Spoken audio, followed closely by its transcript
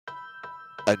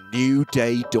A new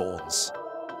day dawns,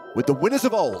 with the winners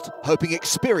of old hoping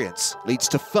experience leads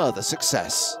to further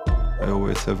success. I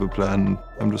always have a plan.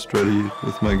 I'm just ready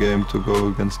with my game to go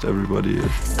against everybody.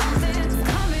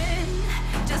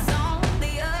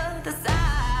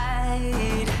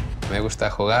 Me gusta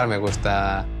jugar, me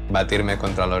gusta batirme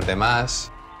contra los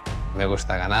demás, me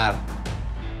gusta ganar.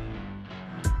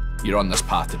 You're on this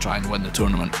path to try and win the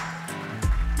tournament.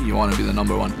 You want to be the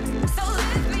number one.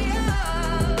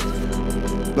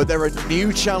 But there are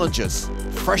new challenges,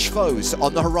 fresh foes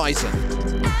on the horizon.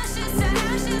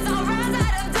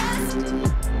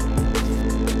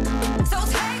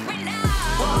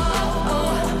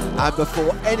 And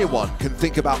before anyone can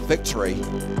think about victory,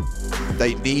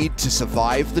 they need to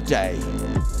survive the day.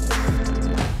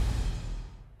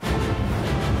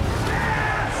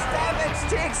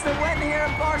 Takes the win here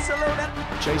in Barcelona.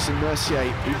 Jason Mercier,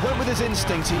 he went with his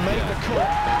instinct, he made the call.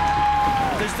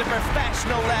 There's the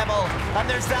professional level, and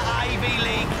there's the Ivy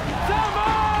League.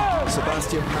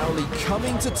 Sebastian Paoli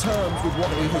coming to terms with what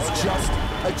he has just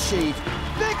achieved.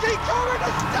 Nicky Corrin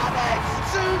has done it!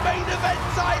 2 main event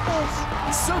titles!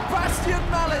 Sebastian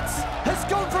Mallets has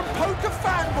gone from poker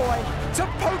fanboy to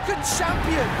poker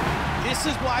champion. This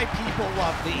is why people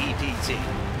love the EPT.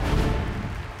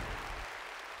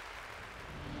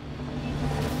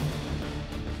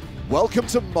 Welcome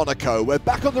to Monaco. We're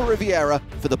back on the Riviera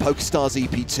for the PokerStars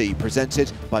EPT,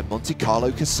 presented by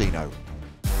Monte-Carlo Casino.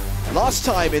 Last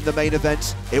time in the main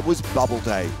event, it was Bubble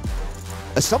Day.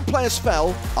 As some players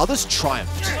fell, others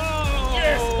triumphed. Oh,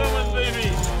 yes, come on,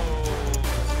 baby.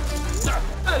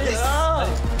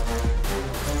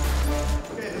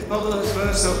 Okay, Bubble is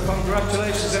first, so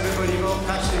congratulations everybody, you all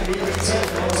passed the EPT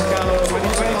Monte-Carlo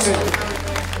 2022.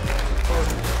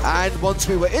 And once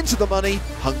we were into the money,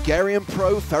 Hungarian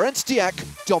pro Ferenc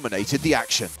Diak dominated the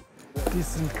action.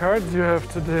 Decent cards you have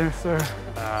today, sir.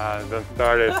 Don't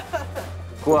start it.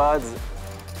 Quads,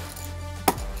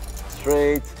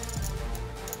 straight,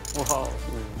 wow,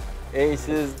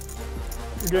 aces.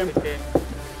 Game.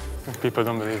 People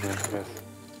don't believe me, yes.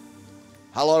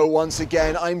 Hello once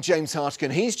again, I'm James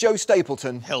Hartigan, he's Joe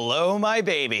Stapleton. Hello, my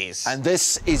babies. And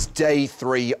this is day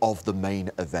 3 of the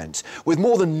main event. With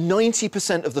more than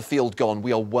 90% of the field gone,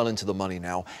 we are well into the money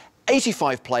now.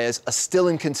 85 players are still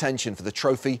in contention for the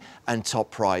trophy and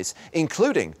top prize,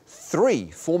 including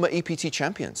 3 former EPT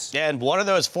champions. And one of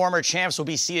those former champs will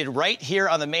be seated right here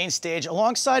on the main stage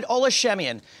alongside Ola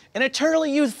Shemian, an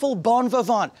eternally youthful bon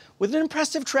vivant with an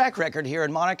impressive track record here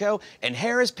in Monaco and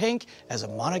hair as pink as a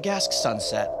Monegasque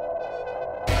sunset.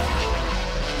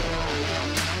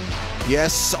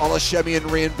 Yes, Ola Shemian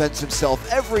reinvents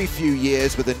himself every few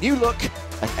years with a new look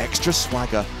and extra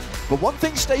swagger. But one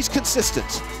thing stays consistent,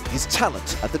 his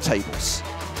talent at the tables.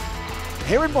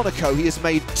 Here in Monaco, he has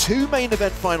made 2 main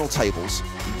event final tables,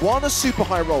 won a super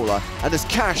high roller, and has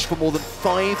cashed for more than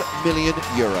 5 million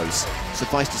euros.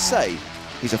 Suffice to say,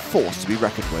 he's a force to be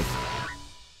reckoned with.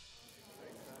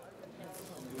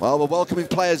 Well, we're welcoming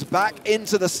players back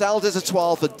into the Salle des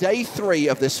Etoiles for day 3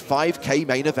 of this 5K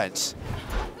main event.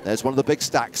 There's one of the big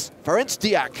stacks, Ferenc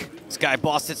Diak. This guy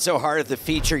bossed it so hard at the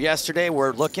feature yesterday,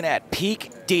 we're looking at Peak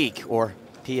Deek, or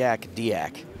Piak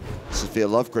Diak. Sofia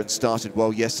Lovgren started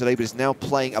well yesterday, but is now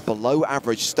playing a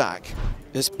below-average stack.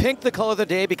 Is pink the color of the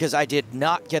day? Because I did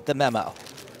not get the memo.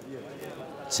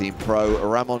 Team pro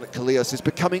Ramon Kalios is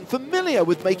becoming familiar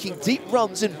with making deep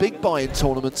runs in big buy-in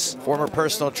tournaments. Former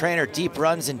personal trainer, deep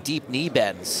runs and deep knee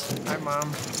bends. Hi,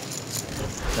 Mom.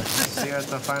 See you at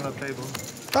the final table.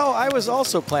 Oh, I was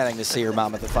also planning to see your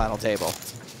mom at the final table.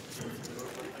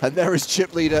 And there is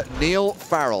chip leader Neil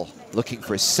Farrell, looking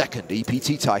for his 2nd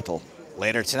EPT title.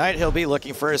 Later tonight, he'll be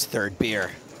looking for his 3rd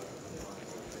beer.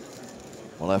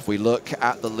 Well, if we look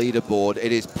at the leaderboard,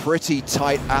 it is pretty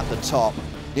tight at the top.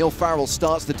 Neil Farrell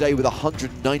starts the day with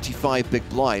 195 big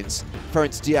blinds.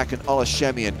 Ferenc Diak and Ola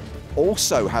Shemian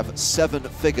also have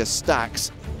 7-figure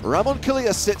stacks. Ramon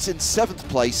Kalios sits in 7th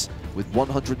place with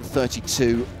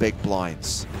 132 big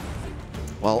blinds.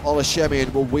 While Ola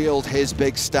Shemian will wield his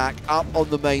big stack up on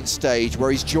the main stage, where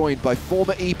he's joined by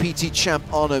former EPT champ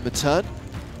Arno Matern,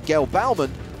 Gail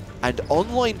Bauman, and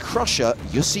online crusher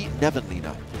Jussi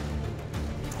Nevenlina.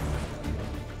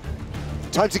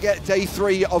 Time to get day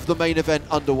 3 of the main event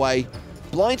underway.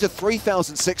 Blinds are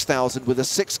 3,000, 6,000 with a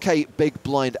 6K big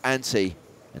blind ante.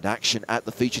 And action at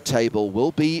the feature table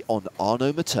will be on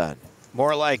Arno Matern.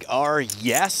 More like our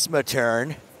yes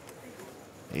Matern.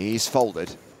 He's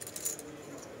folded.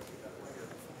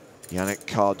 Yannick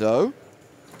Cardo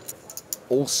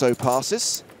also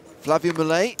passes. Flavio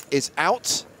Millet is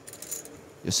out.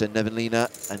 Jussi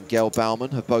Nevenlina and Gail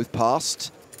Bauman have both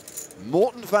passed.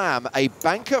 Morten Vam, a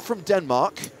banker from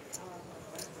Denmark,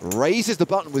 Raises the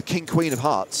button with king, queen of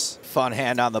hearts. Fun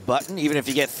hand on the button. Even if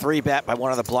you get 3-bet by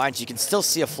one of the blinds, you can still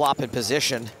see a flop in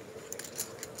position.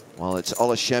 Well, it's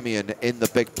Olashemian in the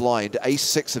big blind,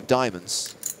 ace-6 of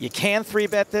diamonds. You can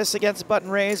 3-bet this against button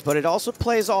raise, but it also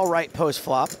plays all right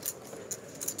post-flop.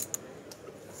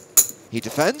 He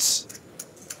defends,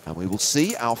 and we will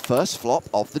see our first flop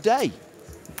of the day.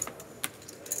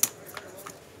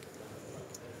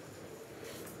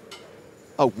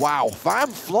 Oh, wow, Vam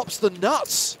flops the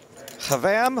nuts.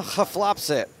 Vam flops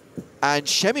it. And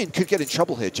Shemian could get in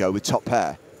trouble here, Joe, with top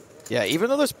pair. Yeah, even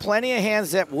though there's plenty of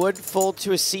hands that would fold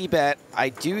to a C-bet, I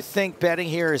do think betting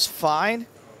here is fine.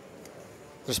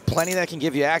 There's plenty that can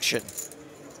give you action.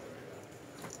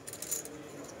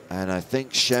 And I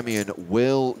think Shemian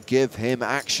will give him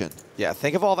action. Yeah,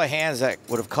 think of all the hands that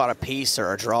would have caught a piece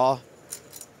or a draw.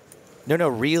 No,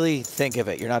 really think of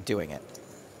it. You're not doing it.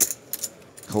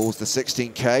 Calls the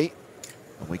 16K,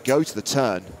 and we go to the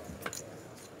turn.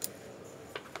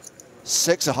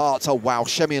 6 of hearts. Oh, wow.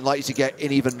 Shemian likely to get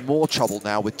in even more trouble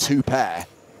now with 2 pair.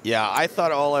 Yeah, I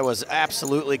thought Ola was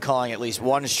absolutely calling at least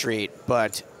one street,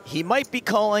 but he might be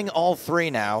calling all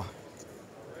 3 now.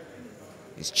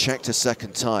 He's checked a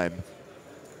second time.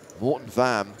 Morten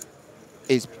Vam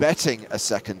is betting a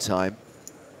second time.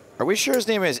 Are we sure his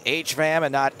name is H-Vam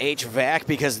and not H-Vac?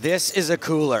 Because this is a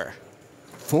cooler.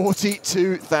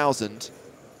 42,000.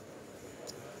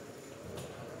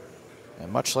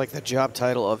 And much like the job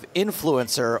title of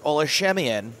influencer,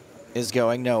 Olashemian is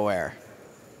going nowhere.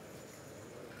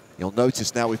 You'll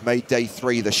notice now we've made day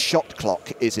 3, the shot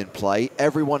clock is in play.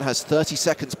 Everyone has 30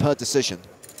 seconds per decision.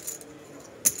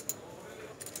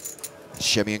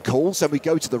 Shemian calls, and we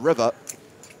go to the river.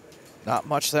 Not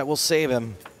much that will save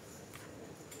him.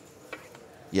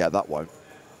 Yeah, that won't.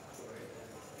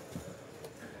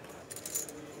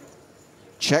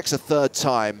 Checks a third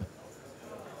time.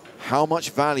 How much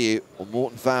value will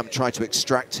Morten Vam try to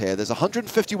extract here? There's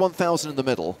 151,000 in the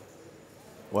middle.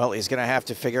 Well, he's going to have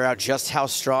to figure out just how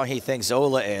strong he thinks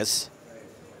Ola is.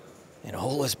 And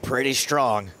Ola's pretty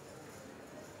strong.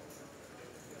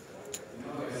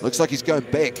 Looks like he's going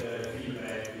big.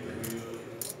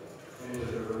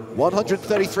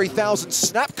 133,000,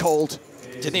 snap called.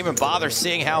 Didn't even bother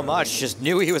seeing how much, just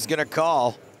knew he was going to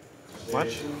call.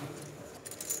 Much?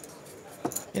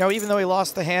 You know, even though he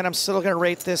lost the hand, I'm still going to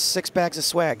rate this 6 bags of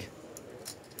swag.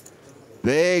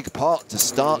 Big pot to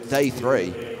start day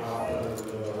 3.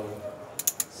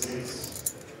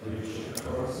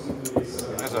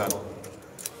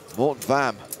 Morten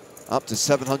Vam up to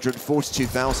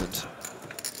 742,000.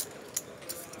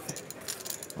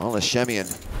 Olashemian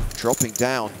dropping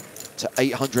down to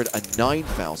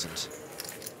 809,000.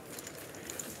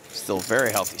 Still a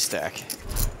very healthy stack.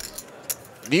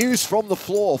 News from the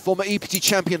floor, former EPT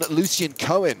champion Lucien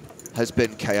Cohen has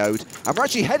been KO'd. And we're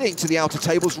actually heading to the outer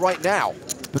tables right now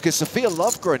because Sophia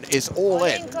Lovgren is all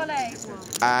in.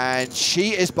 And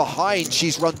she is behind.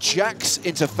 She's run jacks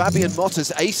into Fabian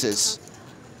Motta's aces.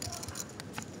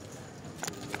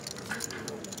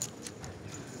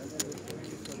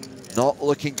 Not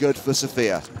looking good for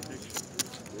Sophia.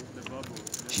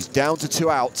 She's down to 2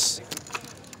 outs.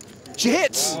 She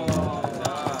hits!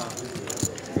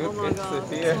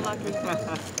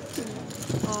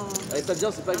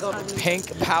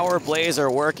 Pink power blazer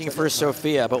working for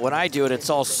Sophia, but when I do it, it's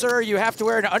all, sir, you have to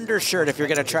wear an undershirt if you're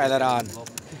going to try that on.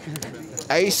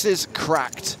 Aces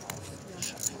cracked.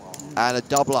 And a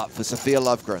double up for Sophia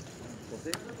Lovgren.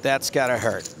 That's got to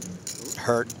hurt.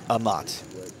 Hurt a lot.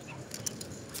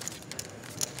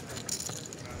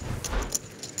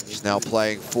 She's now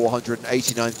playing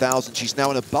 489,000. She's now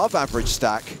an above average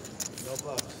stack.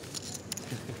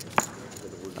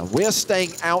 And we're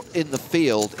staying out in the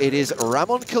field. It is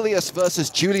Ramon Calillas versus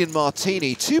Julian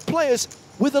Martini, 2 players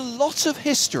with a lot of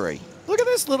history. Look at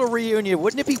this little reunion.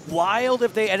 Wouldn't it be wild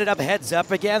if they ended up heads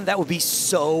up again? That would be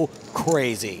so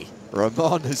crazy.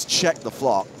 Ramon has checked the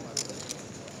flop.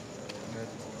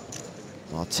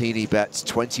 Martini bets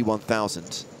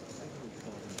 21,000.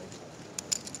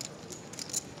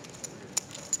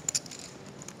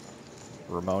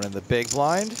 Ramon in the big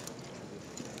blind.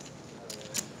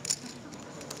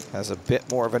 Has a bit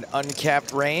more of an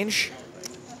uncapped range.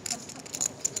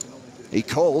 He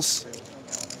calls.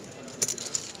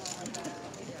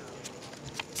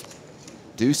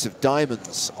 Deuce of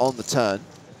diamonds on the turn.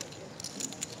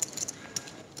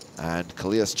 And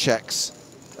Calillas checks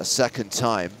a second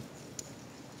time.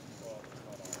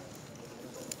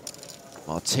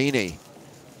 Martini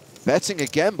betting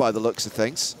again by the looks of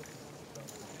things.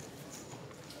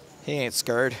 He ain't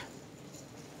scared.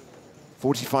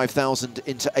 45,000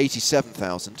 into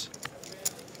 87,000.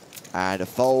 And a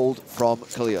fold from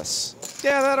Calillas.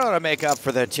 Yeah, that ought to make up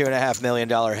for the $2.5 million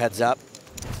heads up.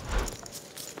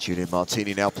 Julian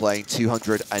Martini now playing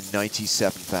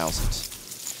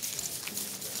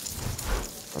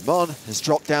 297,000. Ramon has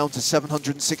dropped down to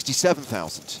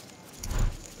 767,000.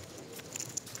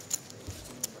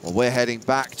 Well, we're heading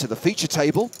back to the feature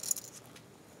table,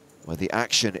 where the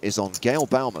action is on Gail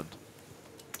Bauman.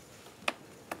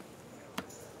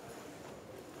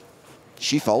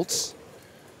 She folds.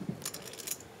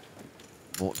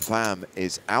 Morten Vam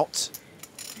is out.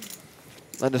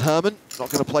 Leonard Herman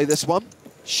not going to play this one.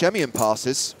 Shemian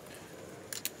passes.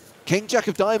 King Jack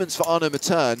of Diamonds for Arnaud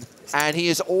Matern, and he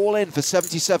is all in for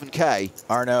 77K.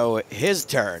 Arnaud, his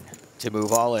turn to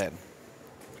move all in.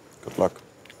 Good luck.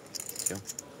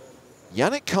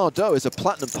 Yannick Cardo is a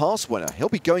Platinum Pass winner. He'll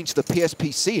be going to the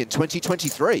PSPC in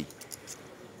 2023.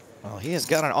 Well, he has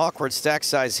got an awkward stack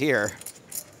size here.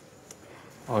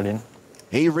 All in.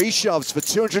 He reshoves for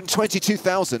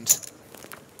 222,000.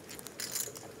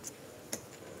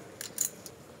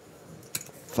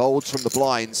 Folds from the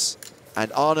blinds,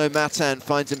 and Arnaud Matern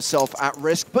finds himself at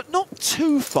risk, but not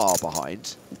too far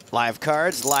behind. Live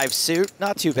cards, live suit,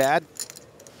 not too bad.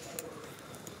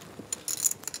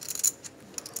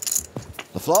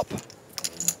 The flop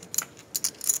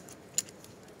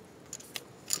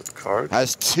Good card.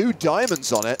 has 2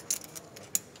 diamonds on it.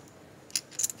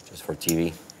 Just for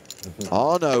TV.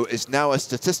 Arnaud is now a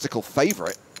statistical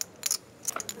favorite.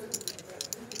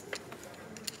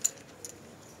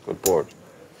 Good board.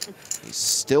 He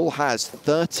still has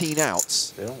 13 outs.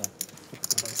 Still.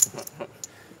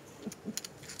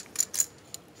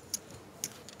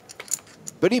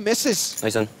 But he misses.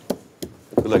 Nice one.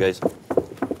 Good luck, guys.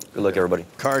 Good luck, everybody.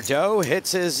 Cardo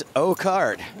hits his O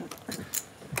card.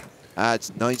 Adds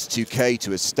 92K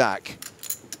to his stack.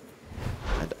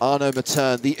 And Arnaud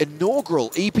Matern, the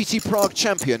inaugural EPT Prague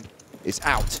champion, is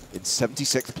out in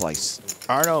 76th place.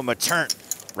 Arnaud Matern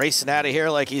racing out of here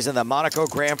like he's in the Monaco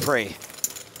Grand Prix.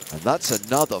 And that's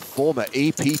another former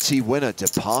EPT winner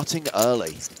departing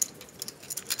early.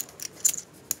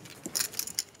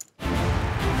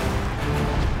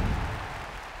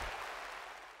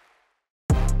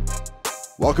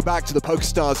 Welcome back to the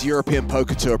PokerStars European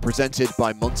Poker Tour presented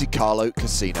by Monte-Carlo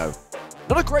Casino.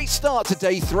 Not a great start to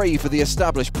day 3 for the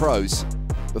established pros.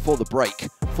 Before the break,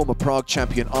 former Prague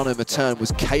champion Arnaud Matern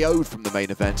was KO'd from the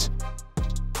main event,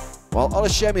 while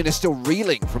Olashemian is still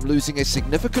reeling from losing a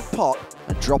significant pot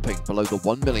and dropping below the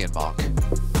 1 million mark.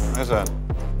 Nice one.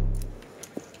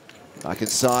 Back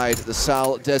inside the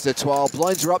Salle des Etoiles,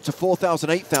 blinds are up to 4,000,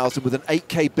 8,000 with an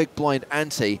 8K big blind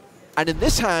ante. And in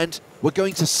this hand, we're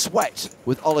going to sweat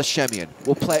with Olashemian.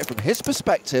 We'll play it from his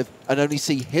perspective and only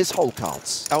see his whole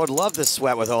cards. I would love to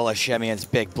sweat with Olashemian's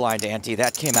big blind ante.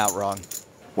 That came out wrong.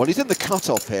 Well, he's in the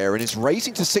cutoff here and is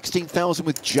raising to 16,000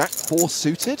 with Jack 4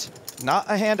 suited. Not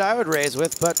a hand I would raise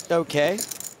with, but okay.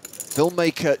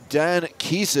 Filmmaker Dan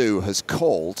Kizu has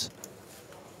called.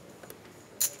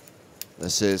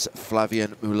 This is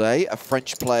Flavien Moulet, a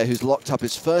French player who's locked up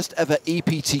his first ever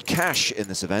EPT cash in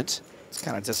this event. It's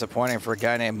kind of disappointing for a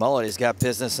guy named Mullet. He's got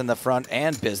business in the front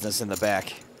and business in the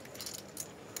back.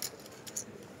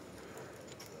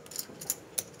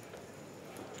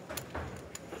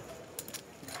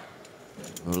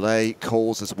 Moulet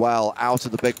calls as well out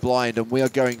of the big blind, and we are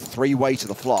going 3-way to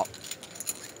the flop.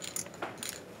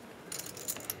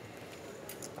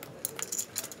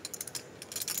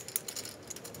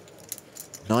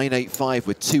 $9-8-5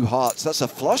 with 2 hearts. That's a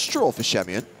flush draw for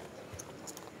Shemian.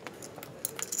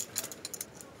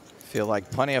 Feel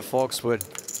like plenty of folks would...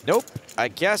 Nope. I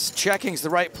guess checking's the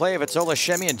right play if it's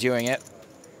Olashemian doing it.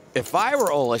 If I were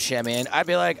Olashemian, I'd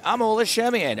be like, I'm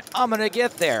Olashemian. I'm going to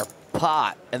get there.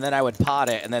 Pot. And then I would pot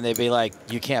it, and then they'd be like,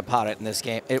 you can't pot it in this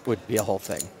game. It would be a whole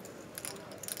thing.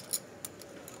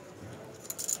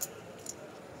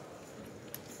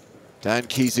 Dan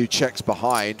Kizu checks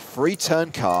behind. Free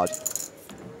turn card,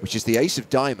 which is the ace of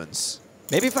diamonds.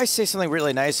 Maybe if I say something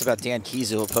really nice about Dan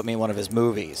Kizu, it'll put me in one of his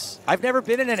movies. I've never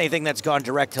been in anything that's gone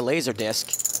direct to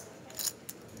Laserdisc.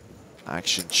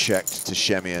 Action checked to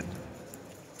Shemian.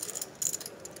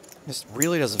 This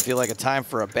really doesn't feel like a time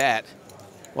for a bet.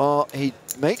 Well, he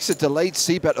makes a delayed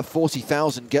c-bet of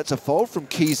 40,000, gets a fold from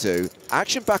Kizu.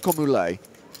 Action back on Moulet,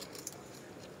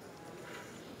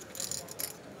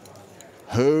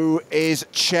 who is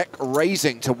check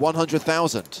raising to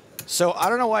 100,000. So I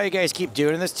don't know why you guys keep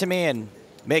doing this to me and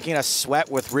making us sweat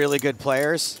with really good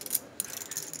players,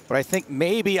 but I think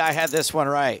maybe I had this one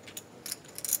right.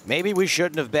 Maybe we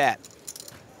shouldn't have bet.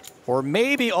 Or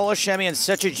maybe Olashemian's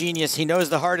such a genius, he knows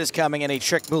the heart is coming and he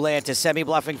tricked Moulet into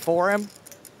semi-bluffing for him.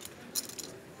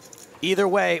 Either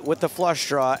way, with the flush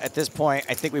draw, at this point,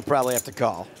 I think we probably have to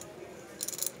call.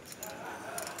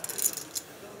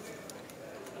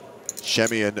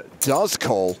 Shemian does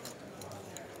call,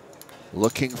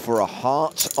 looking for a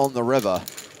heart on the river.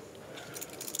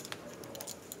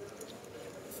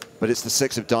 But it's the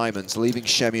 6 of diamonds, leaving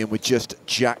Shemian with just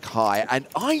jack high. And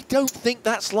I don't think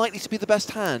that's likely to be the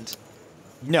best hand.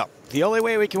 No, the only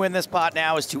way we can win this pot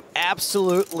now is to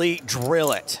absolutely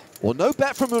drill it. Well, no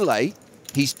bet from Moulet.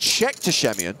 He's checked to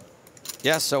Shemian.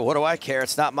 Yeah, so what do I care?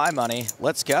 It's not my money.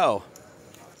 Let's go.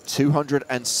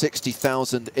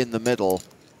 260,000 in the middle.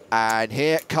 And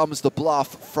here comes the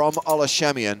bluff from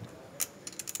Shemian.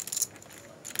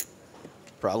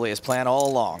 Probably his plan all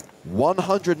along.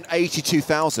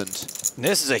 182,000.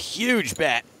 This is a huge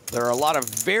bet. There are a lot of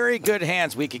very good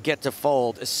hands we could get to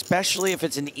fold, especially if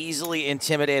it's an easily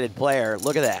intimidated player.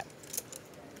 Look at that.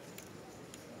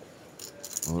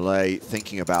 Moulet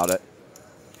thinking about it.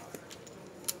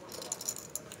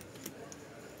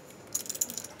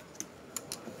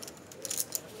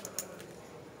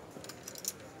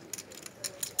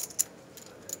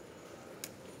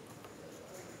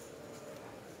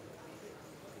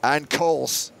 And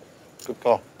calls. Good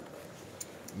call.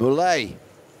 Moulet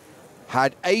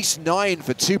had ace-9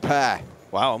 for 2 pair.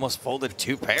 Wow, almost folded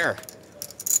 2 pair.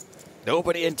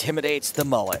 Nobody intimidates the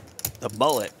mullet. The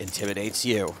mullet intimidates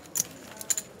you.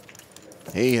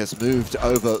 He has moved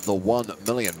over the 1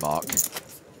 million mark.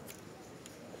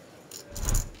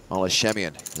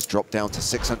 Shemian has dropped down to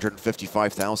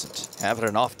 655,000. Having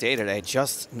an off day today,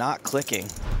 just not clicking.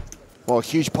 Well, a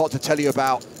huge pot to tell you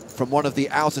about from one of the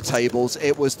outer tables.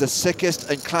 It was the sickest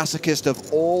and classicest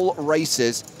of all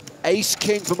races.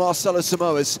 Ace-King for Marcelo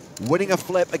Samoas, winning a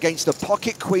flip against the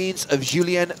pocket queens of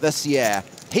Julien Vessier.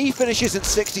 He finishes in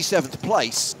 67th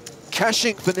place,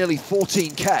 cashing for nearly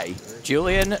 14K.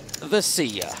 Julien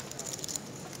Vessier.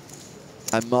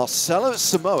 And Marcelo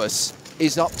Samoas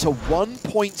is up to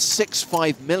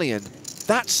 1.65 million.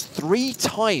 That's 3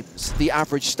 times the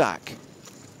average stack.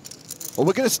 Well,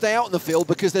 we're going to stay out in the field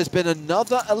because there's been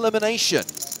another elimination.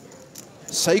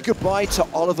 Say goodbye to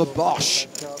Oliver Bosch,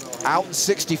 out in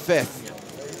 65th.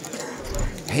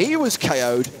 He was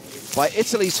KO'd by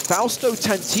Italy's Fausto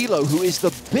Tantillo, who is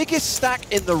the biggest stack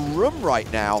in the room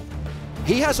right now.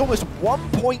 He has almost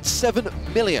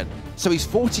 1.7 million, so he's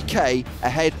 40K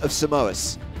ahead of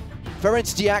Samoas.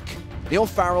 Ferenc Diak, Neil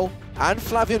Farrell, and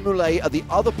Flavien Moulet are the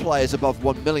other players above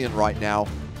 1 million right now.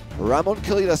 Ramon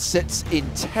Kalila sits in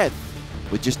 10th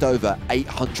with just over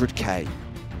 800K.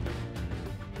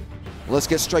 Let's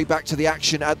get straight back to the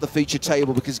action at the feature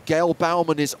table because Gail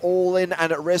Bauman is all in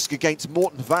and at risk against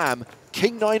Morten Vam.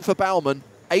 King 9 for Bauman,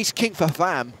 Ace King for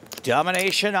Vam.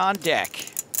 Domination on deck.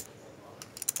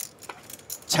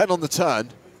 10 on the turn.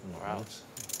 Wow,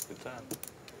 good turn.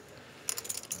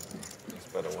 That's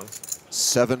better ones.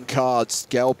 7 cards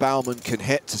Gail Bauman can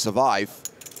hit to survive.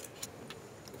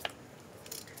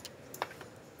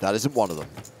 That isn't one of them.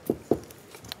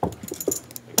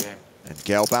 Okay. And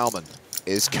Gail Bauman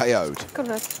is KO'd. Good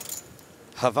luck.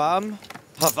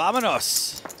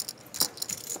 Havamanos.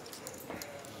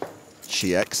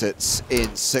 She exits in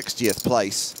 60th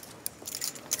place.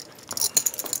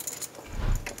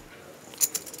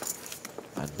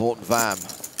 And Morten Vam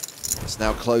is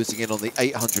now closing in on the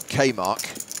 800K mark.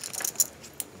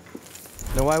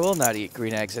 No, I will not eat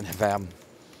green eggs in Vam.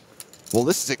 Well,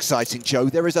 this is exciting, Joe.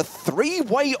 There is a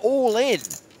 3-way all-in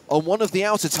on one of the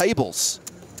outer tables.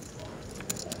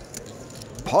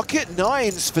 Pocket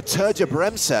 9s for Terja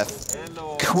Bremseth,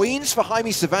 Queens for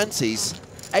Jaime Cervantes,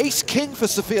 Ace King for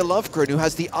Sophia Lovegren, who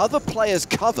has the other players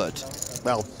covered.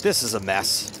 Well, this is a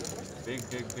mess. Big.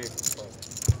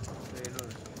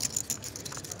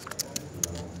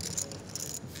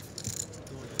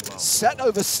 Set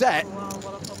over set.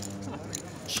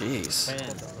 Jeez.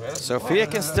 Sophia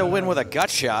can still win with a gut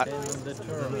shot.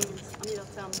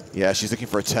 Yeah, she's looking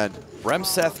for a 10.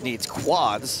 Bremseth needs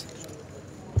quads.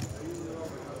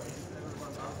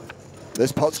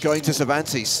 This pot's going to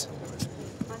Cervantes.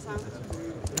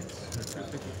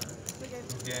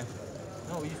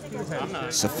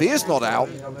 Sophia's not out.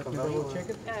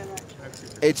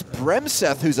 It's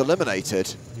Bremseth who's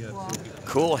eliminated.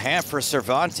 Cool hand for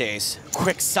Cervantes.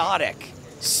 Quixotic.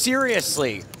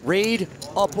 Seriously, read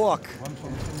a book.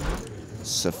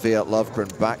 Sophia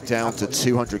Lovegren back down to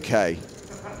 200K.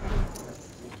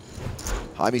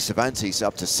 Jaime Cervantes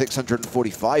up to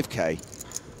 645K.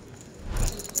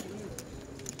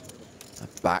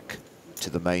 And back to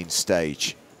the main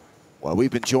stage. Well,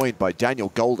 we've been joined by Daniel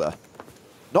Golder.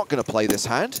 Not going to play this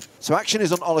hand. So action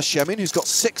is on Shemian, who's got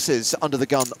 6s under the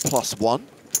gun +1.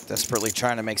 Desperately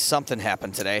trying to make something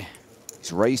happen today.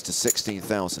 He's raised to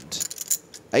 16,000.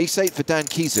 Ace-8 for Dan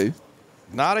Kizu.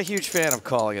 Not a huge fan of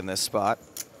calling in this spot.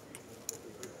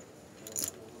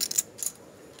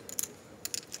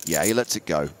 Yeah, he lets it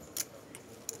go.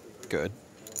 Good.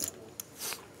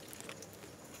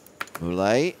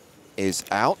 Moulet is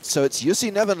out, so it's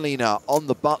Jussi Nevenlina on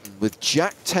the button with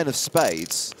Jack-10 of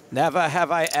spades. Never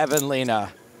have I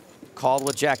Evenlina called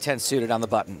with Jack-10 suited on the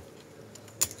button.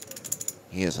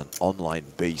 He is an online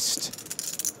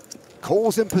beast.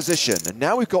 Calls in position, and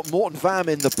now we've got Morten Vam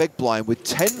in the big blind with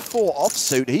 10-4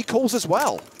 offsuit. He calls as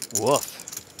well. Woof.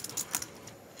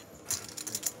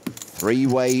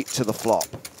 Three-way to the flop.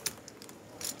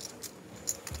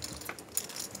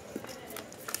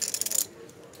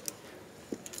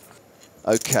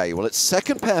 Okay, well, it's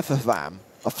second pair for Vam,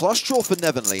 a flush draw for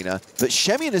Nevenlina, but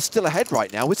Shemian is still ahead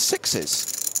right now with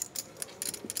sixes.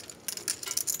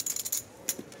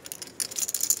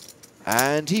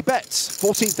 And he bets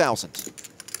 14,000.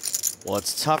 Well,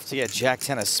 it's tough to get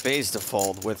Jack-10 of spades to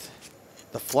fold with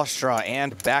the flush draw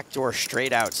and backdoor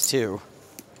straight outs, too.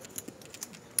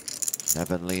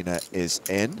 Nevenlina is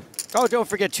in. Oh, don't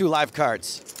forget 2 live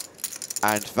cards.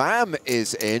 And Vam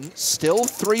is in, still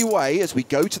three-way as we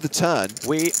go to the turn.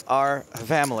 We are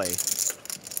family.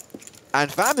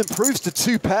 And Vam improves to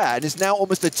 2-pair and is now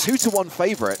almost a 2-to-1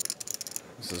 favorite.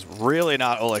 This is really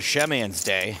not Ola Shemian's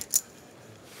day.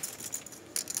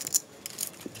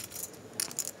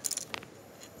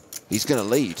 He's going to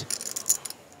lead.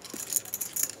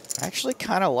 I actually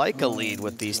kind of like a lead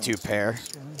with these 2 pair.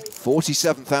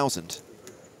 47,000.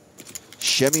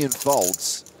 Shemian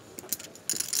folds.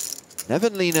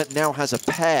 Nevenlina now has a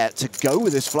pair to go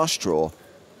with his flush draw.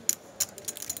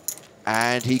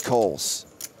 And he calls.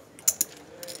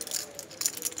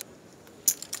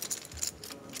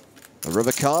 The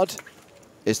river card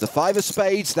is the 5 of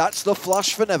spades. That's the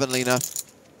flush for Nevenlina.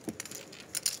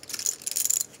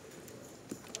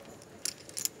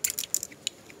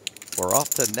 We're off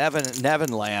to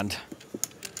Nevenland.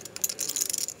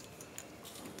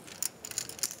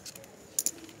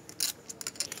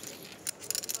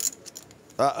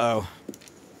 Uh-oh.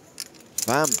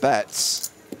 Vam bets,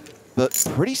 but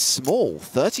pretty small,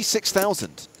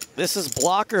 36,000. This is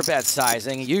blocker bet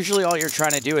sizing. Usually all you're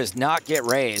trying to do is not get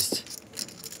raised.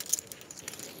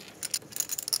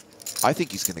 I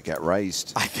think he's going to get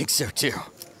raised. I think so too.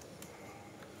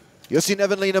 Jussi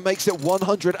Nevenlina makes it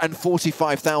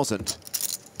 145,000.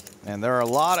 And there are a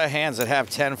lot of hands that have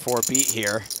 10-4 beat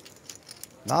here.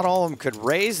 Not all of them could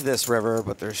raise this river,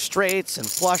 but there's straights and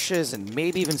flushes and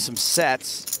maybe even some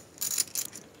sets.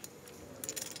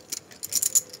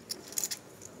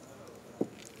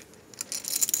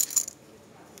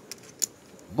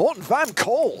 Morten Vam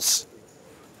calls.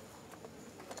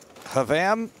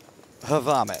 Havam,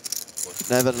 Havamit.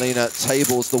 Nevenlina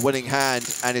tables the winning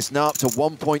hand and is now up to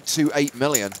 1.28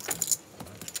 million.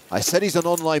 I said he's an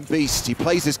online beast. He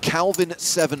plays as Calvin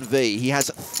 7V. He has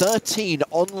 13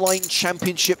 online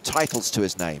championship titles to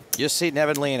his name. Jussi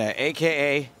Nevenlina,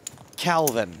 AKA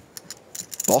Calvin.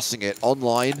 Bossing it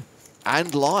online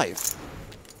and live.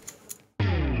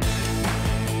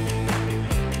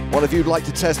 Well, if you'd like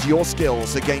to test your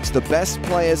skills against the best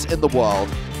players in the world,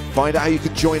 find out how you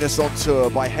can join us on tour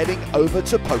by heading over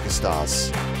to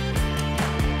PokerStars.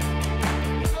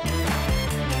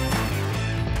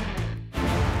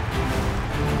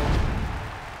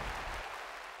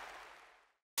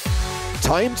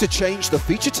 Time to change the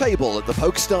feature table at the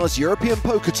PokerStars European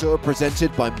Poker Tour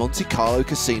presented by Monte-Carlo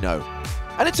Casino.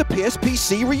 And it's a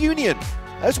PSPC reunion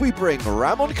as we bring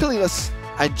Ramon Kalilas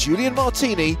and Julian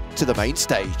Martini to the main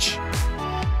stage.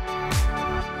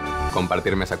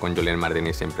 Compartir mesa con Julian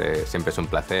Martini siempre es un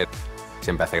placer.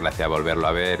 Siempre hace gracia volverlo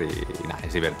a ver y nada,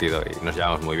 es divertido y nos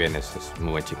llevamos muy bien, es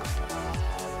muy buen chico.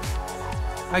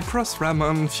 I crossed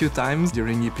Ramon a few times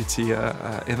during EPT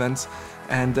events,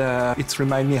 and it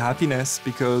reminded me happiness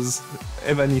because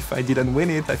even if I didn't win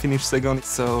it, I finished second,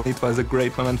 so it was a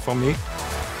great moment for me.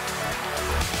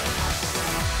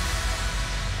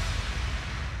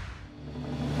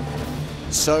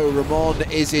 So Ramon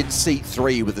is in seat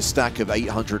 3 with a stack of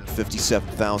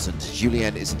 857,000.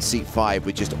 Julien is in seat 5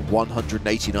 with just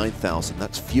 189,000.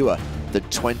 That's fewer than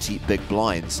 20 big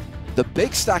blinds. The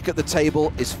big stack at the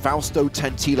table is Fausto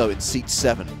Tantillo in seat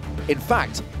 7. In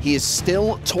fact, he is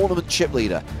still tournament chip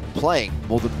leader, playing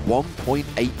more than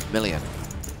 1.8 million.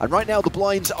 And right now the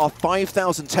blinds are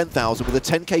 5,000, 10,000 with a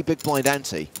 10K big blind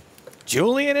ante.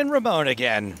 Julian and Ramon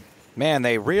again. Man,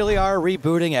 they really are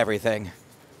rebooting everything.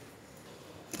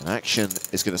 Action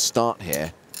is going to start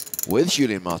here with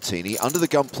Julian Martini under the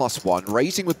gun +1,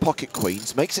 raising with pocket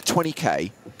queens, makes it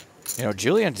 20K. You know,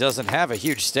 Julian doesn't have a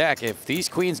huge stack. If these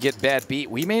queens get bad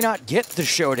beat, we may not get the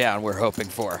showdown we're hoping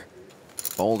for.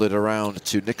 Folded around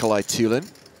to Nikolai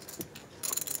Tulin.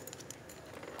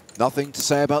 Nothing to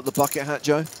say about the bucket hat,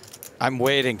 Joe? I'm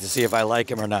waiting to see if I like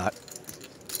him or not.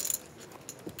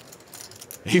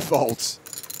 He folds.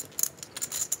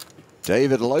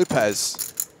 David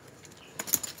Lopez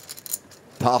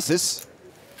passes.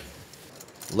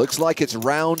 Looks like it's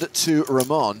round to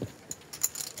Ramon,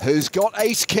 who's got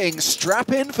ace-king.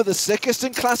 Strap in for the sickest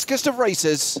and classicest of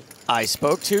races. I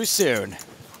spoke too soon.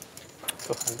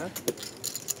 200.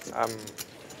 I'm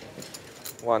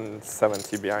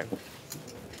 170 behind.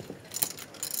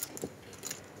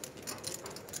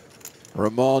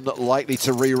 Ramon likely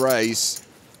to re-raise.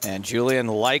 And Julian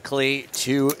likely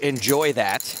to enjoy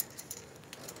that.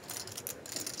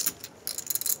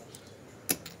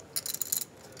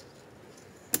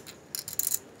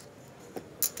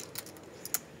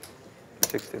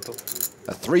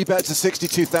 A 3-bet to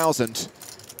 62,000.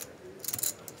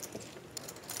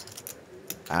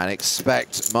 And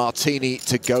expect Martini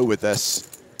to go with this.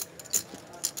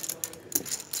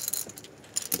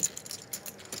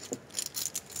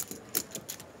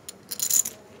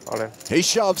 All in. He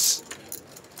shoves.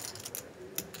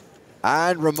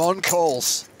 And Ramon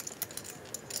calls.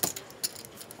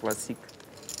 Classic.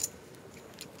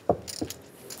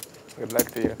 Good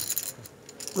luck to you.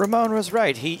 Ramon was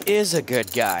right. He is a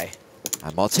good guy.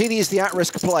 And Martini is the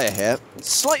at-risk player here.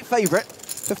 Slight favorite,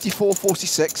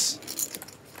 54-46.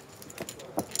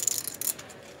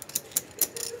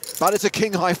 But it's a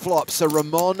king-high flop, so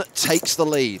Ramon takes the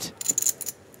lead.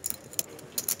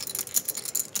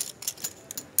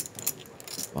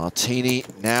 Martini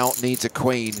now needs a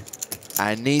queen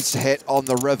and needs to hit on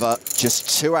the river.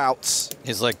 Just 2 outs.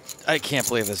 He's like, I can't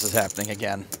believe this is happening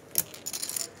again.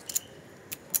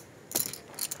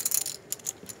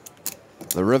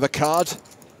 The river card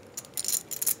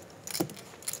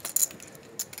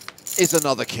is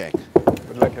another king.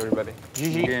 Good luck, everybody.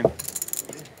 GG.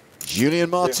 Julian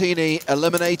Martini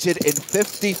eliminated in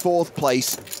 54th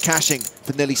place, cashing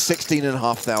for nearly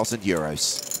 16,500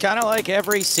 euros. Kind of like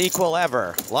every sequel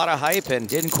ever. A lot of hype and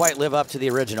didn't quite live up to the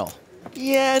original.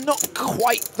 Yeah, not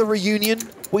quite the reunion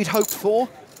we'd hoped for,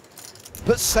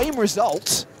 but same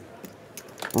result.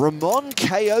 Ramon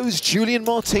KOs Julian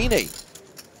Martini,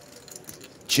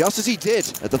 just as he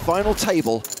did at the final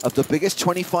table of the biggest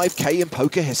 25K in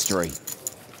poker history.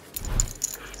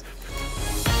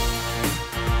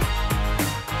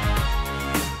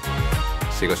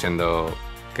 Sigo siendo,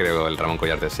 creo, el Ramón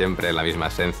Collar de siempre, la misma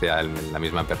esencia, la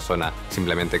misma persona.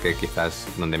 Simplemente que quizás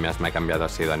donde más me ha cambiado ha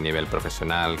sido a nivel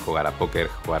profesional, jugar a póker,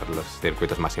 jugar los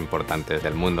circuitos más importantes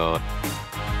del mundo.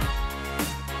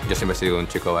 Yo siempre he sido un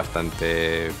chico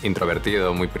bastante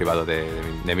introvertido, muy privado de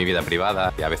mi vida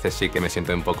privada, y a veces sí que me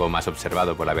siento un poco más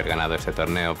observado por haber ganado ese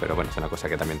torneo, pero bueno, es una cosa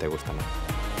que también te gusta, ¿no?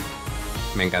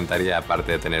 Me encantaría,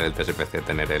 aparte de tener el PSPC,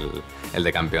 tener el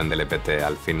de campeón del EPT.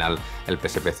 Al final, el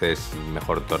PSPC es el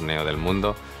mejor torneo del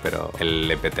mundo, pero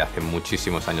el EPT hace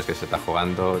muchísimos años que se está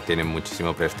jugando, tiene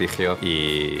muchísimo prestigio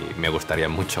y me gustaría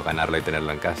mucho ganarlo y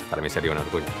tenerlo en casa. Para mí sería un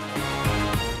orgullo.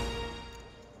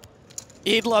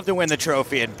 He'd love to win the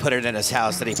trophy and put it in his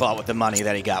house that he bought with the money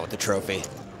that he got with the trophy.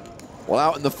 Well,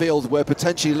 out in the field, we're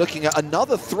potentially looking at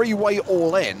another 3-way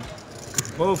all-in.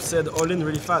 Both said all-in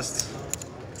really fast.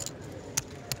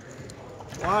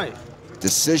 Why?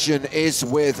 Decision is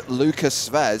with Lucas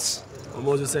Svez.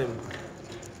 Almost the same.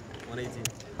 180.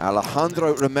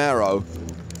 Alejandro Romero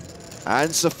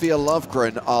and Sophia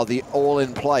Lovegren are the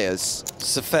all-in players.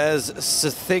 Safez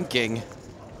thinking.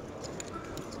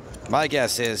 My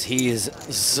guess is he's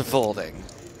folding.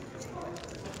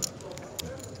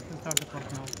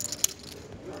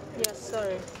 Yes,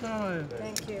 sorry.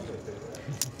 Thank you.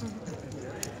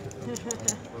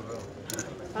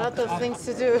 A lot of things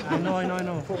to do. I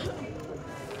know.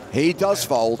 He does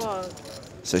fold.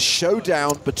 It's a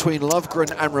showdown between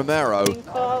Lovegren and Romero.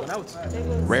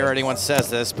 Rare anyone says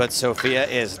this, but Sophia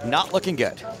is not looking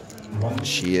good.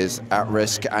 She is at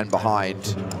risk and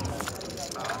behind.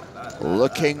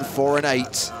 Looking for an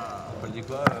 8.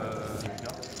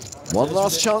 One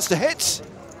last chance to hit.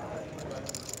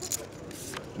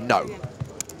 No.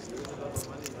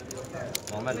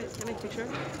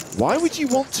 Why would you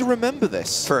want to remember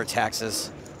this? For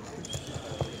taxes.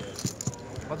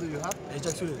 What do you have?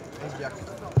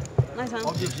 Nice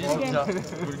one.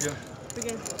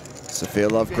 Sophia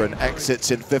Lovegren exits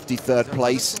in 53rd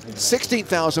place,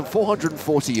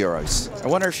 16,440 euros. I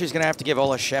wonder if she's going to have to give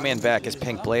Ola Shemian back his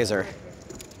pink blazer.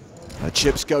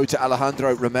 Chips go to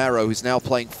Alejandro Romero, who's now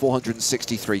playing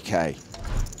 463K.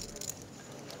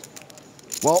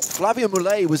 Well, Flavio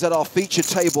Moulet was at our featured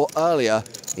table earlier.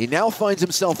 He now finds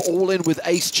himself all in with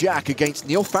Ace-Jack against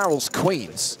Neil Farrell's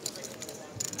Queens.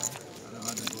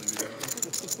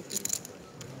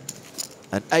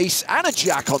 An ace and a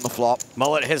jack on the flop.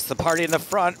 Mullet hits the party in the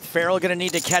front. Farrell gonna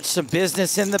need to catch some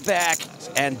business in the back,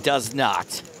 and does not.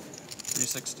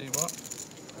 360 what?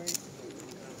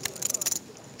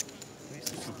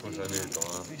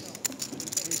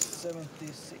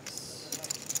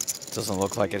 376. Doesn't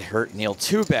look like it hurt Neil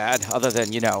too bad, other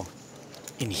than, you know,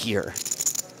 in here.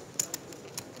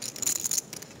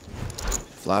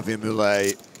 Flavio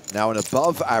Moulet, now an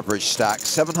above average stack,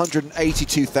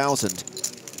 782,000.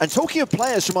 And talking of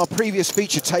players from our previous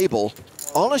feature table,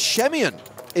 Ola Shemian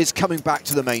is coming back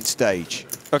to the main stage.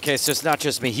 Okay, so it's not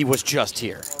just me, he was just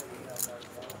here.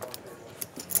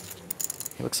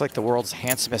 He looks like the world's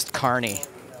handsomest carny.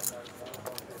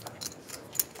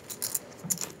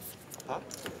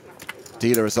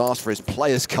 Dealer has asked for his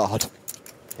player's card.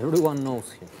 Everyone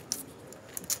knows him.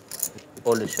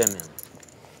 Ola Shemian.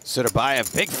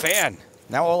 Surabayev, big fan.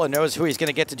 Now Ola knows who he's going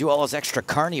to get to do all his extra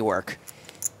carny work.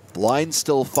 Blind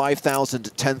still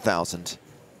 5,000, 10,000.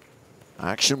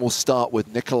 Action will start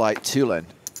with Nikolai Tulin.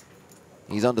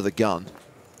 He's under the gun,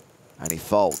 and he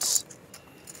folds.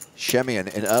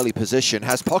 Shemian in early position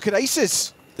has pocket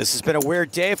aces. This has been a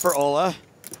weird day for Ola.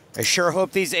 I sure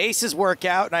hope these aces work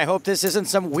out, and I hope this isn't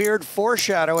some weird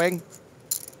foreshadowing.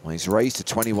 Well, he's raised to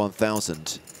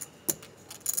 21,000.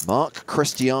 Mark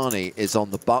Christiani is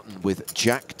on the button with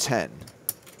Jack 10.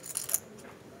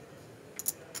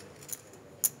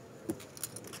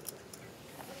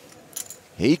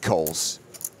 He calls.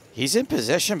 He's in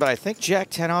position, but I think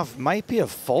Jack 10 off might be a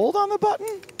fold on the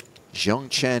button. Zhang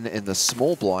Chen in the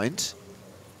small blind.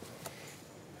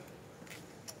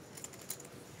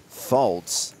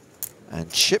 Folds. And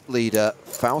chip leader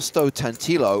Fausto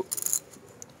Tantillo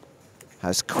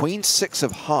has queen 6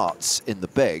 of hearts in the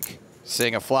big.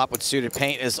 Seeing a flop with suited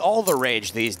paint is all the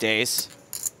rage these days.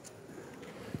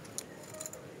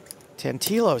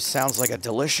 Tantillo sounds like a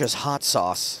delicious hot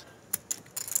sauce.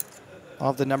 I'll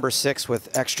have the number 6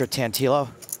 with extra Tantillo.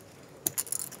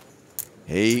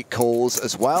 He calls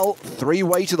as well.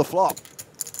 3-way to the flop.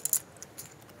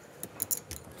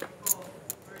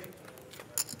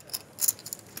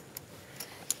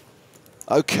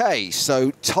 Okay,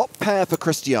 so top pair for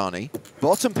Christiani,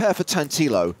 bottom pair for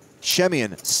Tantillo.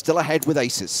 Shemian still ahead with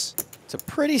aces. It's a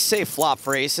pretty safe flop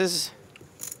for aces.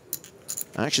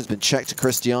 Action's been checked to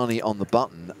Christiani on the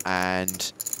button,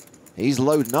 and he's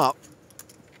loading up.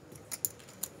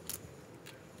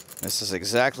 This is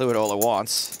exactly what Ola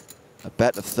wants. A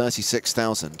bet of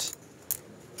 36,000.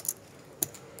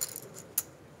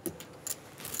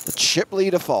 The chip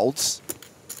leader folds.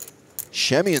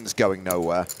 Shemian's going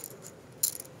nowhere.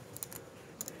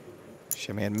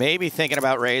 Shemian may be thinking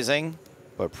about raising,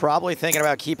 but probably thinking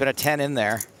about keeping a 10 in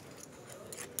there.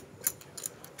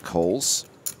 Calls,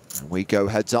 and we go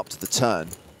heads up to the turn.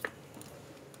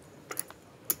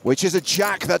 Which is a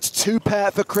jack. That's 2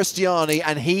 pair for Christiani,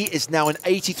 and he is now an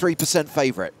 83%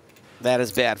 favorite. That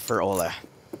is bad for Ola.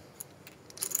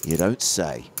 You don't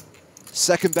say.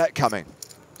 Second bet coming.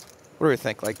 What do we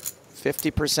think, like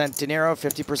 50% De Niro,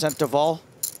 50% Duval?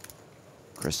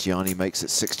 Christiani makes it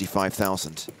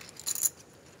 65,000.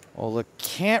 Ola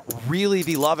can't really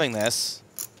be loving this.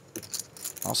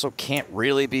 Also can't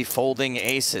really be folding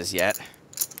aces yet.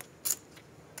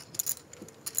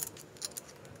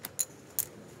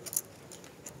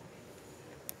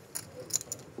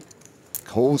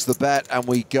 Calls the bet, and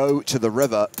we go to the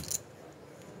river.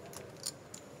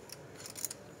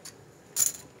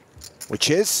 Which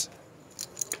is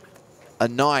a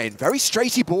 9. Very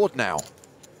straighty board now.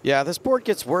 Yeah, this board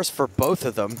gets worse for both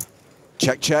of them.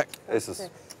 Check, check. Aces.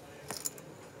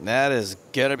 That is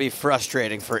gonna be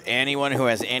frustrating for anyone who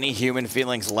has any human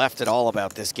feelings left at all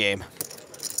about this game.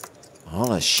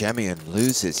 Ola Shemian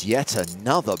loses yet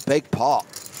another big pot.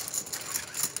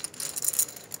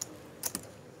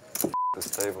 This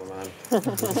table, man.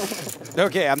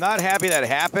 Okay, I'm not happy that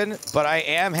happened, but I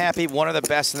am happy one of the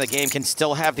best in the game can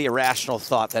still have the irrational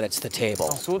thought that it's the table.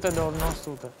 Suited or not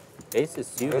suited? Aces,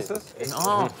 suited. Aces?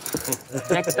 No.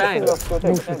 Next time.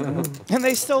 And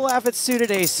they still laugh at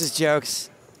suited aces jokes.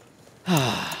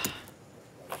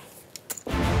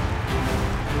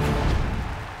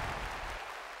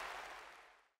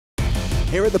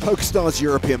 Here at the PokerStars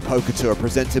European Poker Tour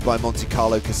presented by Monte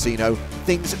Carlo Casino,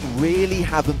 things really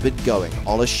haven't been going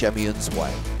Ola Shemian's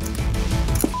way.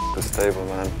 This table,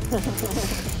 man.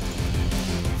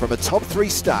 From a top 3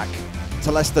 stack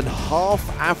to less than half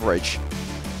average,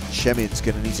 Shemian's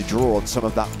going to need to draw on some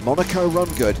of that Monaco run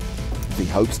good if he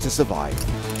hopes to survive.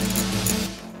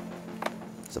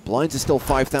 So blinds are still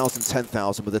 5,000,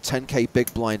 10,000 with a 10K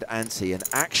big blind ante, and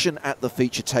action at the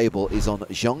feature table is on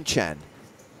Zhang Chen.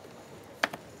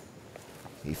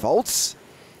 He folds.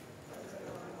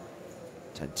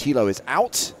 Tantilo is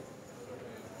out.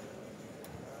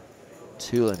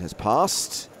 Tulin has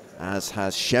passed, as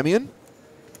has Shemian.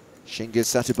 Shingiz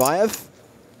Satubayev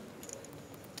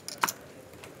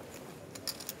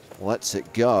lets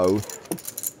it go.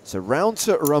 So round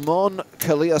to Ramon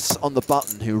Kalias on the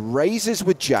button, who raises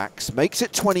with jacks, makes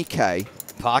it 20K.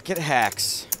 Pocket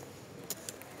hacks.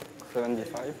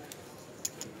 75.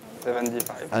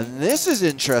 75. And this is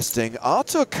interesting.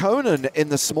 Artur Conan in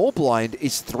the small blind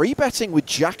is 3-betting with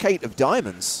jack-8 of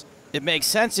diamonds. It makes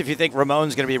sense if you think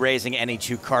Ramon's going to be raising any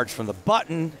 2 cards from the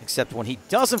button, except when he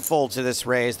doesn't fold to this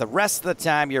raise, the rest of the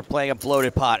time you're playing a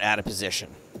bloated pot out of position.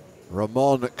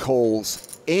 Ramon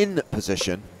calls in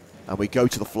position, and we go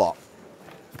to the flop.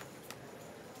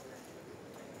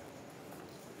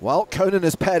 Well, Conan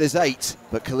has paired his 8,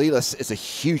 but Kalilas is a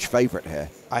huge favorite here.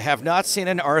 I have not seen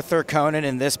an Arthur Conan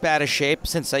in this bad a shape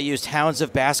since I used Hounds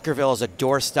of Baskerville as a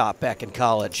doorstop back in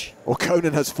college. Well,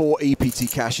 Conan has 4 EPT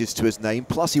cashes to his name,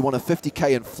 plus he won a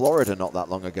 50K in Florida not that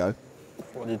long ago.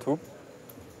 42.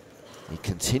 He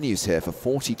continues here for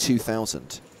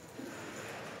 42,000.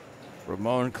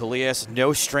 Ramon Kalias,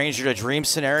 no stranger to dream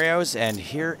scenarios, and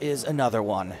here is another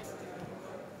one.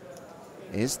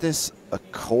 Is this a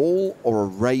call or a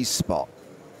raise spot?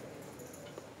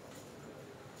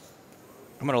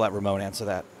 I'm going to let Ramon answer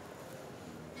that.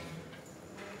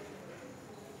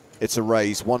 It's a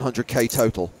raise, 100K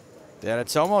total. And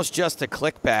it's almost just a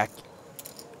click back.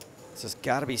 This has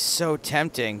got to be so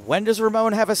tempting. When does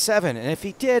Ramon have a 7? And if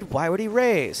he did, why would he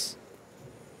raise?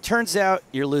 Turns out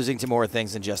you're losing to more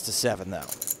things than just a 7, though.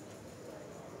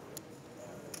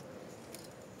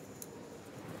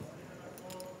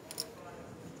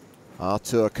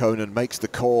 Artur Conan makes the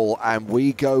call, and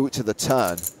we go to the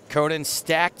turn. Conan's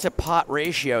stack to pot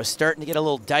ratio starting to get a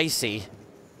little dicey.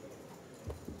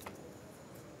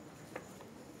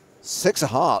 6 of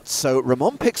hearts, so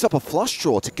Ramon picks up a flush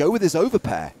draw to go with his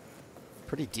overpair.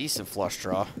 Pretty decent flush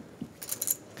draw.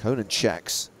 Conan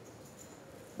checks.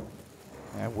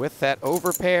 And with that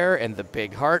overpair and the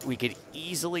big heart, we could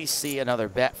easily see another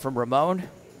bet from Ramon.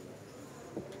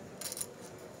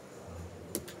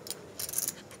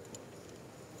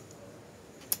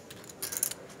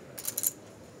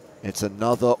 It's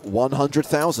another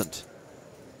 100,000.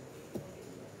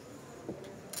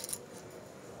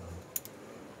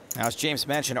 Now, as James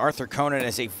mentioned, Arthur Conan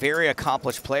is a very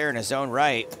accomplished player in his own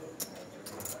right.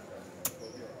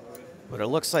 But it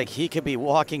looks like he could be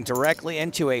walking directly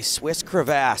into a Swiss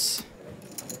crevasse.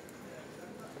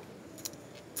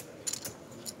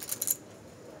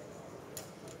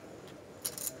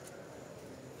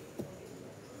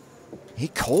 He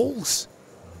calls.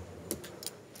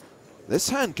 This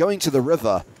hand going to the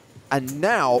river, and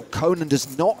now Conan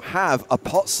does not have a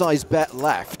pot-sized bet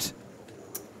left.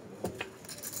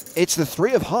 It's the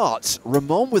 3 of hearts,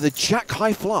 Ramon with a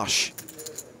jack-high flush.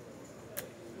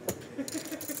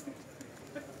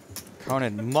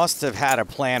 Conan must have had a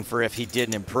plan for if he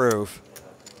didn't improve.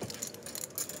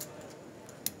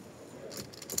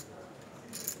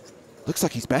 Looks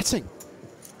like he's betting.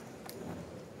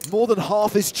 More than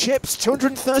half his chips,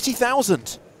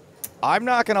 230,000. I'm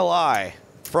not gonna lie,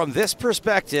 from this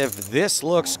perspective, this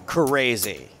looks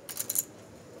crazy.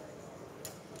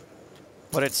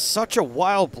 But it's such a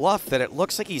wild bluff that it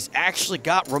looks like he's actually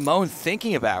got Ramon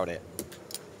thinking about it.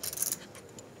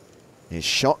 His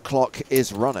shot clock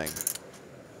is running.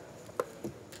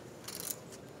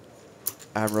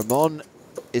 And Ramon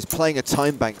is playing a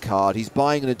time bank card. He's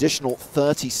buying an additional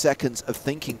 30 seconds of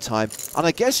thinking time. And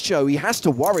I guess, Joe, he has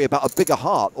to worry about a bigger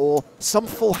heart or some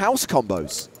full house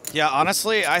combos. Yeah,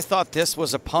 honestly, I thought this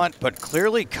was a punt, but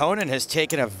clearly Conan has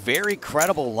taken a very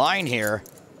credible line here.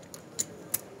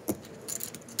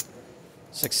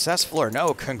 Successful or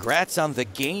no, congrats on the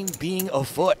game being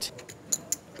afoot.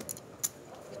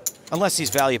 Unless he's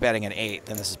value betting an 8,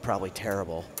 then this is probably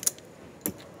terrible.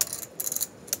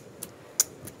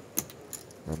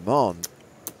 Ramon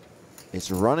is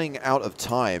running out of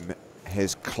time.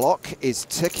 His clock is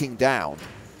ticking down.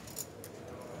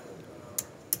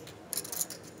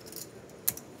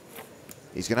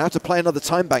 He's going to have to play another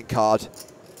time bank card.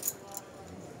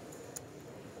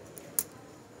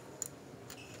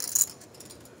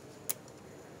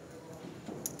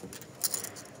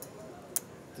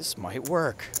 This might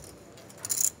work.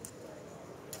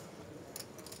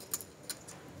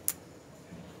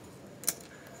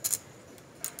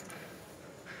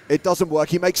 It doesn't work.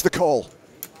 He makes the call.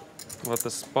 What a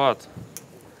spot.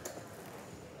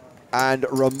 And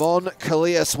Ramon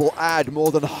Kalias will add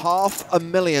more than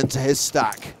 $500,000 to his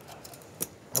stack.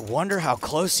 I wonder how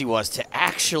close he was to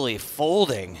actually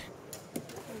folding.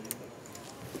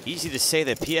 Easy to say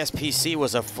that PSPC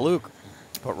was a fluke,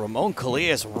 But Ramon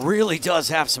Calillas really does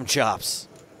have some chops.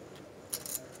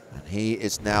 And he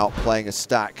is now playing a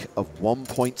stack of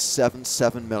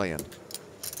 1.77 million.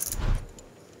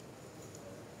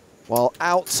 While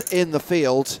out in the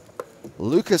field,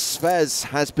 Lucas Svez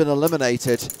has been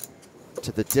eliminated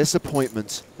to the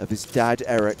disappointment of his dad,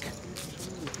 Eric.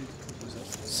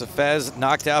 Safez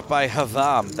knocked out by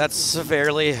Havam. That's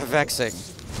severely vexing.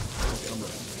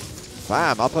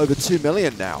 Bam, up over 2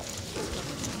 million now.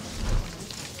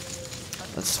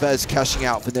 And Svez cashing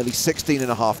out for nearly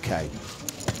 16.5K.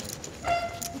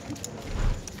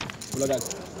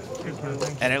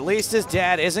 And at least his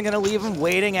dad isn't going to leave him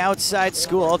waiting outside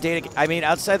school all day,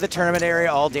 outside the tournament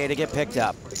area all day to get picked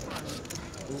up.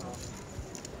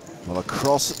 Well,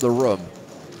 across the room,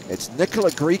 it's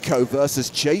Nicola Grieco versus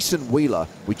Jason Wheeler.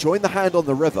 We join the hand on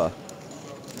the river.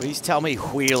 Please tell me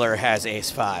Wheeler has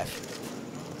ace-5.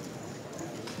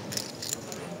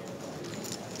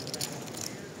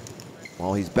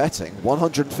 While he's betting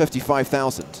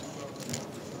 155,000.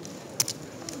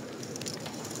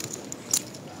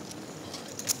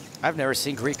 I've never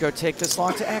seen Grieco take this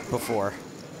long to act before.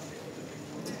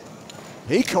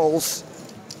 He calls.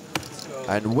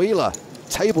 And Wheeler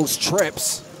tables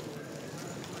trips.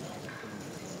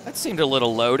 That seemed a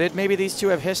little loaded. Maybe these two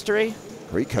have history.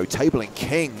 Grieco tabling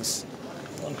kings.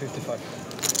 155.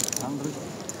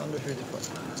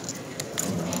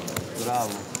 155.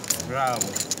 Bravo. Bravo.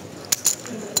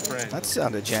 That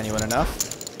sounded genuine enough.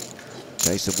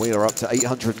 Jason Wheeler up to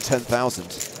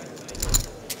 810,000.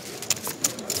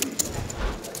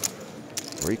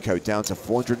 Grieco down to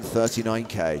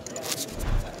 439K.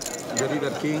 The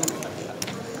river king.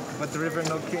 But the river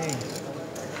no king.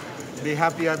 Be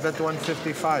happy I bet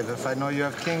 155. If I know you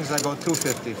have kings, I go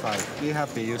 255. Be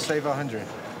happy, you save 100.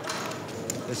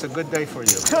 It's a good day for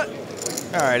you.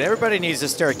 All right, everybody needs to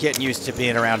start getting used to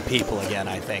being around people again,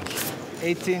 I think.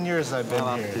 18 years I've been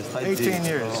here. 18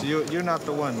 years. You're not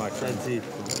the one, my friend. Is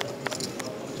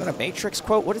that a Matrix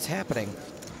quote? What is happening?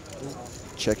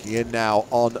 Checking in now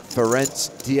on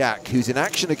Ferenc Diak, who's in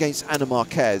action against Ana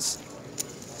Marquez.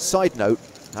 Side note,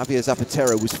 Javier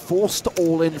Zapatero was forced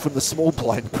all in from the small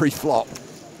blind pre-flop.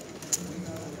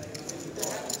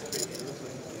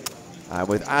 And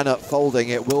with Ana folding,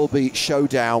 it will be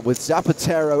showdown with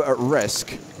Zapatero at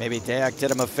risk. Maybe Diak did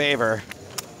him a favor.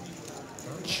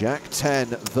 Jack 10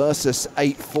 versus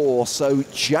 8-4, so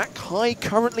Jack high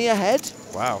currently ahead.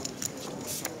 Wow.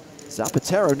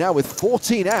 Zapatero now with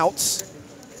 14 outs.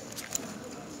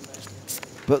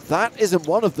 But that isn't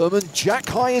one of them, and Jack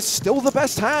high is still the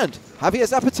best hand. Javier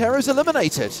Zapatero's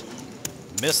eliminated.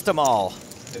 Missed them all.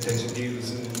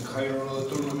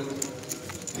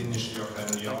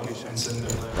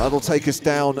 That'll take us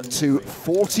down to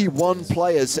 41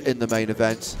 players in the main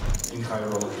event.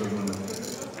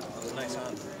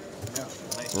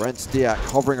 Ferenc Diak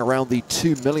hovering around the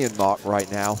 2 million mark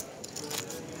right now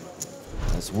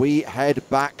as we head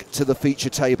back to the feature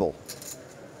table.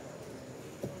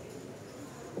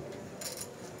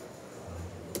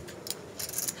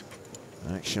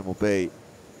 Action will be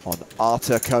on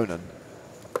Artur Conan.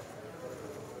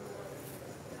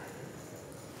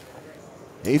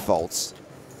 He folds.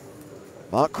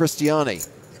 Mark Christiani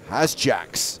has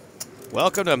jacks.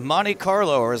 Welcome to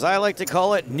Monte-Carlo, or as I like to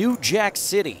call it, New Jack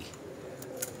City.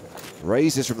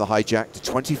 Raises from the hijack to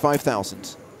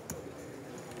 25,000.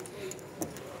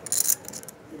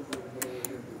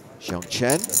 Xiong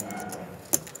Chen.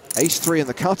 Ace-3 in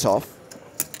the cutoff.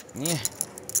 Yeah.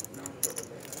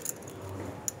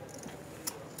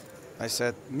 I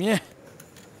said, yeah.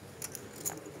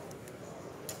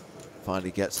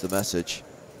 Finally gets the message.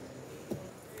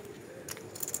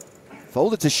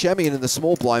 Folded to Shemian in the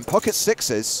small blind. Pocket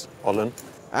sixes. All in.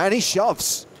 And he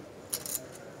shoves.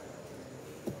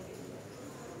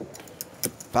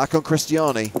 Back on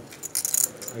Christiani.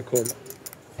 I call.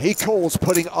 He calls,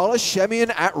 putting Ola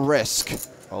Shemian at risk.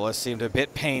 Ola seemed a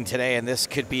bit pained today, and this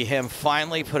could be him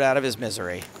finally put out of his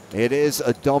misery. It is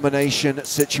a domination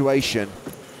situation.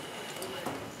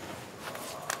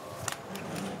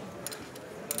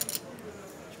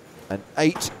 An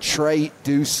 8 tray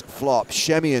deuce flop.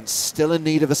 Shemian still in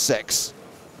need of a 6.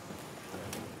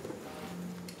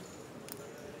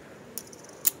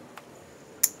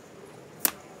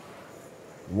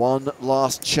 One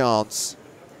last chance.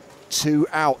 2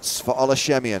 outs for Ola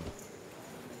Shemian.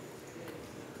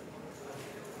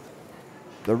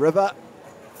 The river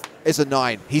is a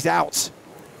 9. He's out.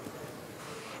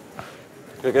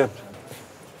 Good game.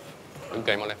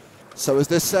 Okay, mole. So as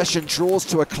this session draws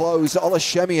to a close, Ola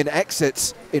Shemian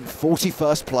exits in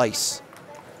 41st place.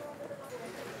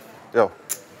 Yo.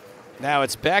 Now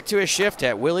it's back to a shift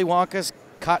at Willy Wonka's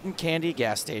Cotton Candy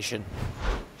gas station.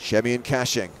 Shemian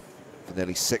cashing for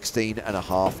nearly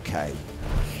 16.5K.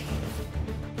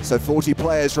 So 40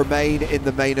 players remain in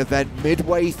the main event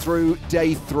midway through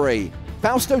day 3.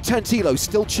 Fausto Tantillo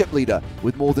still chip leader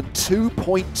with more than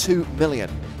 2.2 million.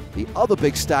 The other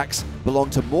big stacks belong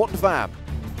to Morten Vam,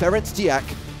 Ferenc Diak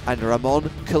and Ramon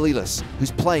Kalilas,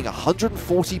 who's playing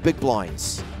 140 big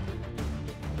blinds.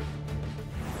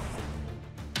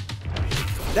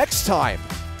 Next time,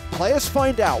 players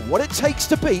find out what it takes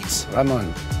to beat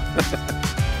Ramon.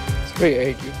 It's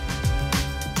 380.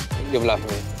 You bluff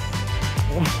me.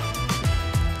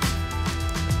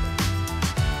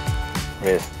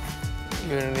 Yes.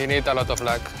 You need a lot of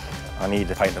luck. I need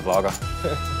to fight the vlogger.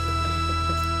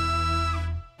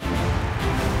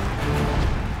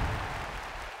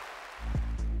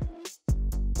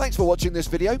 Thanks for watching this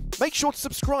video. Make sure to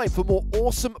subscribe for more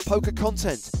awesome poker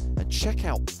content and check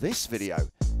out this video.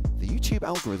 The YouTube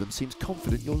algorithm seems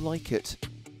confident you'll like it.